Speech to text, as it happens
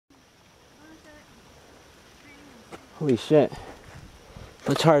Holy shit.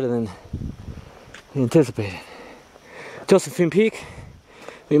 Much harder than anticipated. Josephine Peak.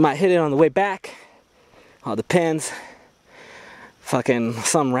 We might hit it on the way back. All depends. Fucking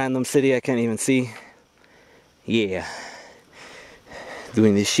some random city I can't even see. Yeah.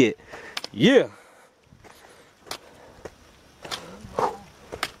 Doing this shit. Yeah.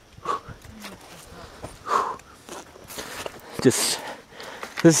 Just,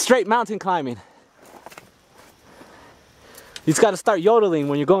 this is straight mountain climbing. You just gotta start yodeling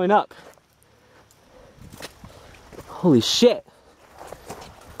when you're going up. Holy shit.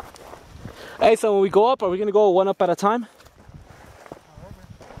 Hey, so when we go up, are we gonna go one up at a time?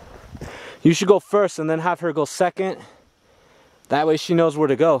 You should go first and then have her go second. That way she knows where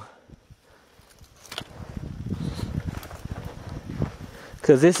to go.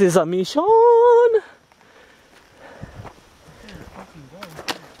 Cause this is a mission.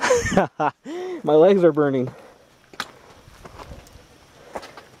 My legs are burning.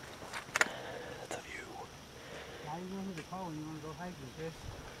 That's a view. Why are you going to the car when you want to go hiking,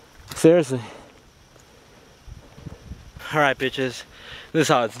 Chris? Seriously. Alright, bitches. This is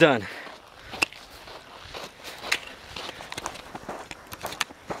how it's done.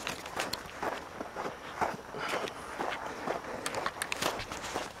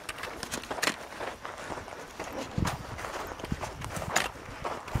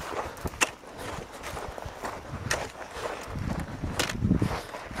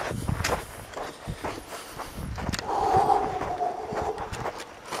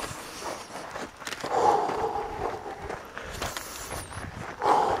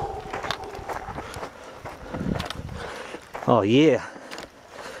 Oh yeah,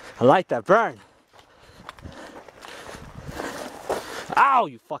 I like that burn. Ow,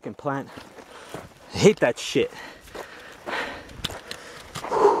 you fucking plant. I hate that shit.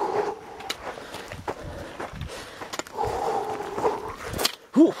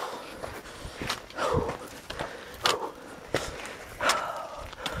 Whew.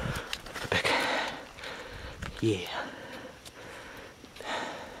 Yeah.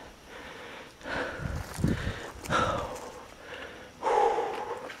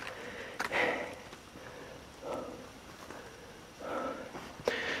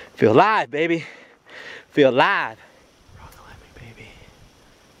 Feel alive, baby. Feel alive. Rock me, baby.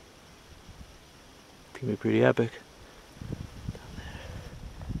 It's gonna be pretty epic.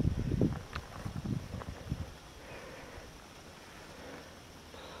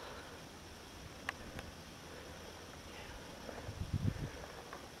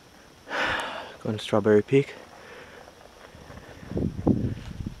 Going to Stawberry Peak.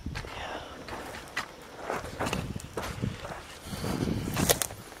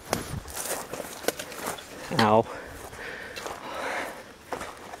 Ow.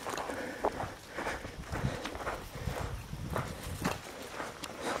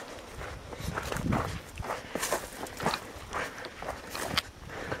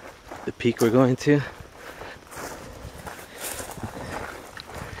 The peak we're going to.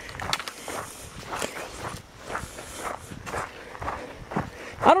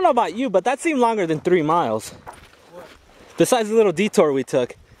 I don't know about you, but that seemed longer than 3 miles. What? Besides the little detour we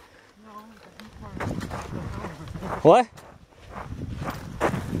took. What?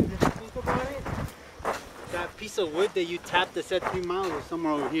 Just think about it. That piece of wood that you tapped that said 3 miles is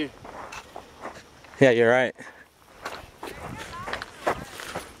somewhere over here. Yeah, you're right.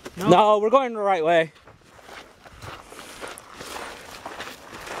 No, we're going the right way.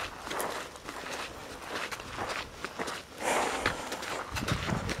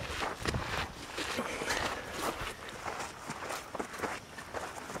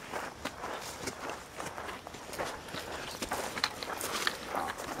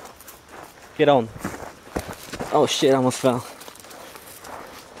 Get on. Oh shit, I almost fell.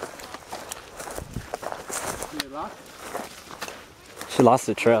 She lost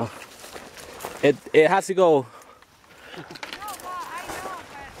the trail. It has to go.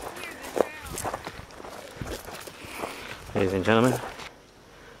 Ladies and gentlemen,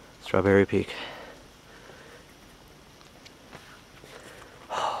 Stawberry Peak.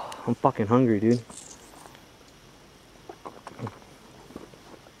 I'm fucking hungry, dude.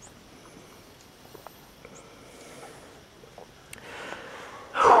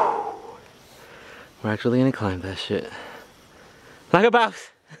 We're actually gonna climb that shit. Like a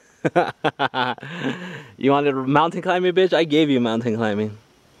boss. You wanted mountain climbing, bitch? I gave you mountain climbing.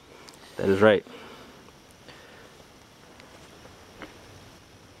 That is right.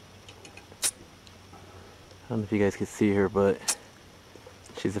 I don't know if you guys can see her, but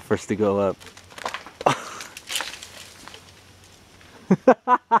she's the first to go up.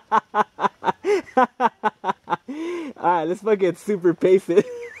 Alright, let's fucking super pace it.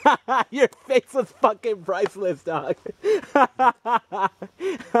 Your face was fucking priceless, dog.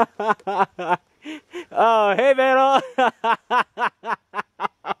 Oh, hey, man.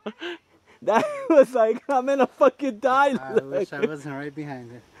 That was like, I'm gonna fucking die. I wish I wasn't right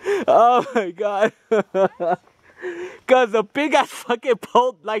behind it. Oh my god. Cause the big ass fucking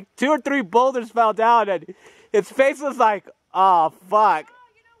bolt, like 2 or 3 boulders fell down and his face was like, oh fuck. Oh,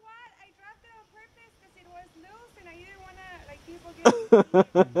 you know what? I dropped it on purpose because it was loose and I didn't want to, like, people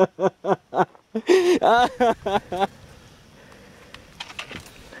get...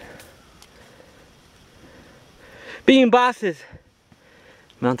 Being bosses.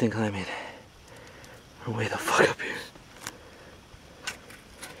 Mountain climbing. We're way the fuck up here.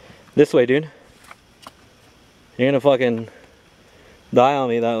 This way, dude. You're gonna fucking die on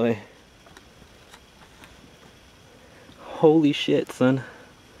me that way. Holy shit, son.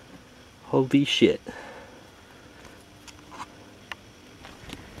 Holy shit.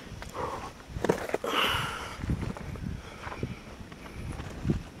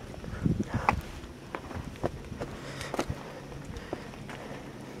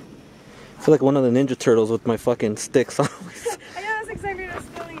 I feel like one of the Ninja Turtles with my fucking sticks always. I know, that's exactly what I was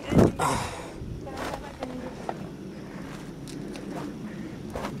feeling. But I felt like I needed...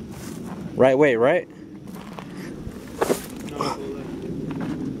 Right way, right? No, go left.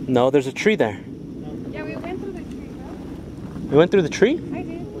 No, there's a tree there. Yeah, we went through the tree, no? We went through the tree? I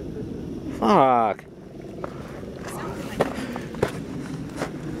did. Fuck. Something like that.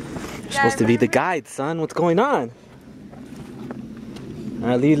 You're supposed to be the guide, son. What's going on?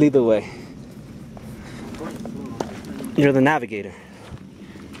 Alright, lead the way. You're the navigator. A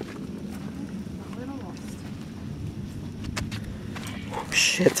little lost. Oh,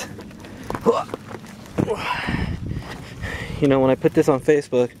 shit. You know, when I put this on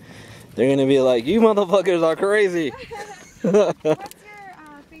Facebook, they're gonna be like, you motherfuckers are crazy. What's your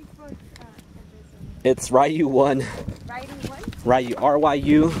Facebook address? It's Ryu1. Writing what? Ryu,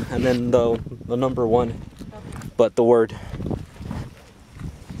 R-Y-U, and then the number 1. Okay. But the word.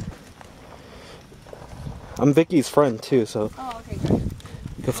 I'm Vicky's friend too, so Oh, okay, good.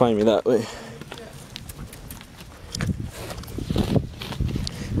 you can find me that way.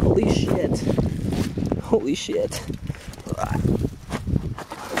 Holy shit. Holy shit.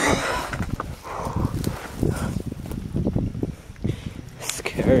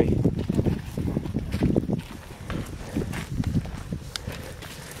 Scary.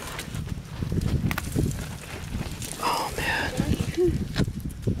 Oh man.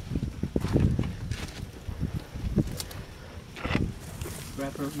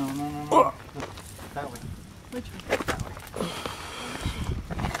 Wrap her. No. Oh. That way. Which one?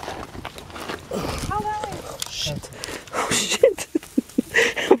 How that way? Shit. Oh shit.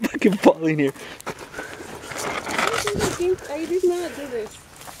 I'm fucking falling here. I did not do this.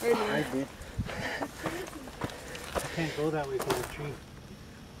 I did. I can't go that way to the tree.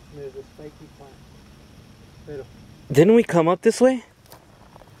 There's a spiky plant. Pero. Didn't we come up this way?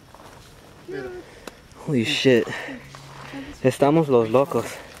 Pero. Holy shit. Estamos los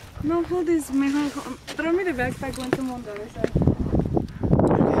locos. No, hold this. Mejor. Throw me the backpack once I'm on the other side.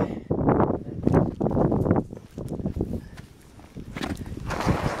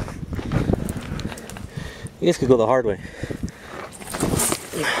 You guys could go the hard way.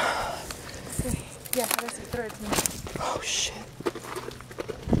 Yeah, that's it. Throw it to me. Oh shit.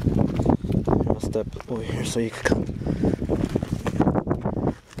 I'll step over here so you can come.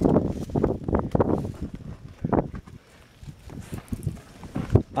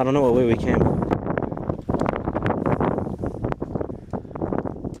 I don't know what way we came. I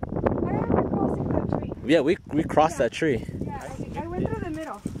remember crossing that tree. Yeah, we crossed that tree. Yeah, I went through the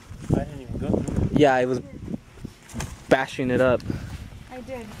middle. I didn't even go through. Yeah, I was bashing it up. I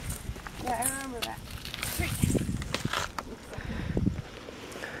did. Yeah, I remember that.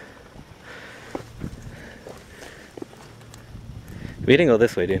 We didn't go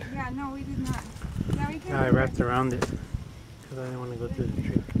this way, dude. Yeah, no, we did not. Yeah, we came. I wrapped around it because I didn't want to go through the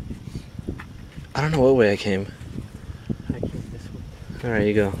tree. I don't know what way I came. I came this way. Alright,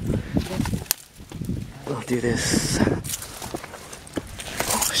 you go. I'll do this.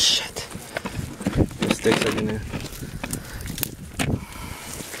 Oh shit. The sticks are gonna...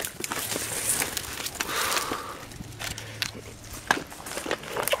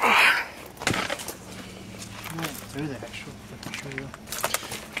 Through the actual tree.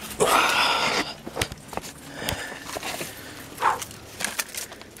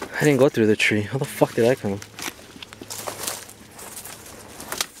 I didn't go through the tree. How the fuck did I come?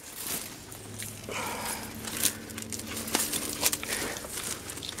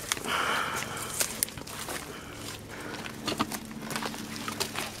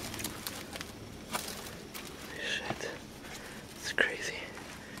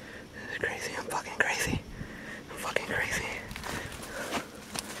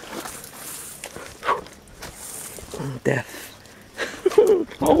 Death.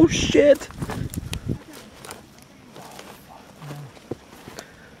 Oh shit.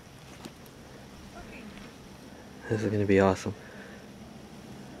 This is gonna be awesome.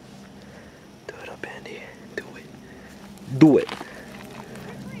 Do it up, Andy. Do it. Do it.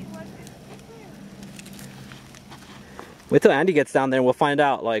 Wait till Andy gets down there and we'll find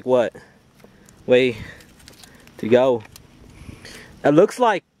out like what way to go. It looks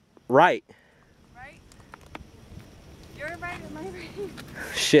like right. Right? You're right, am I right?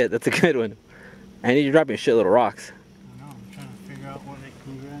 Shit, that's a good one. Andy, you're dropping a shitload of rocks. I know, I'm trying to figure out what I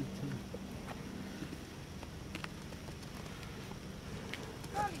can grab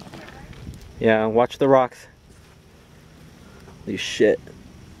to. Yeah, watch the rocks. These shit.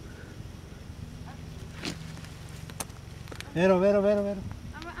 Vero.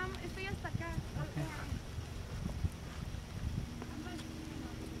 Estoy hasta acá.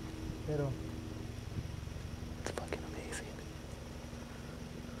 Vero. It's fucking amazing.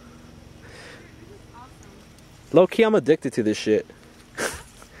 Awesome. Low key, I'm addicted to this shit.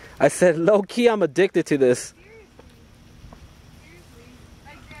 I said, low key, I'm addicted to this.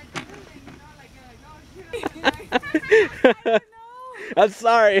 I'm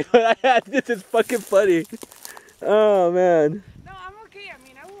sorry, but this is fucking funny. Oh man. No, I'm okay. I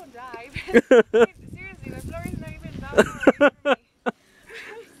mean, I won't die. Seriously, the floor is not even down for me.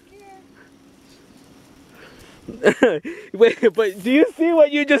 I'm scared. Wait, but do you see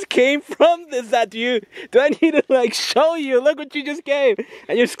what you just came from? Do I need to like show you? Look what you just came,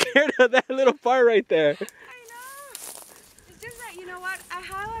 and you're scared of that little part right there. I know. It's just that, you know what? I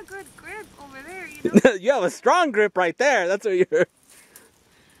have a good grip over there, you know? You have a strong grip right there. That's what you're.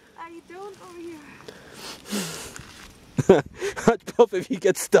 I don't over here. Watch both if you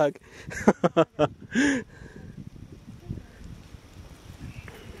get stuck.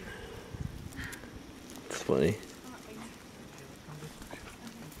 It's funny.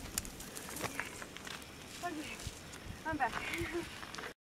 Okay, I'm back.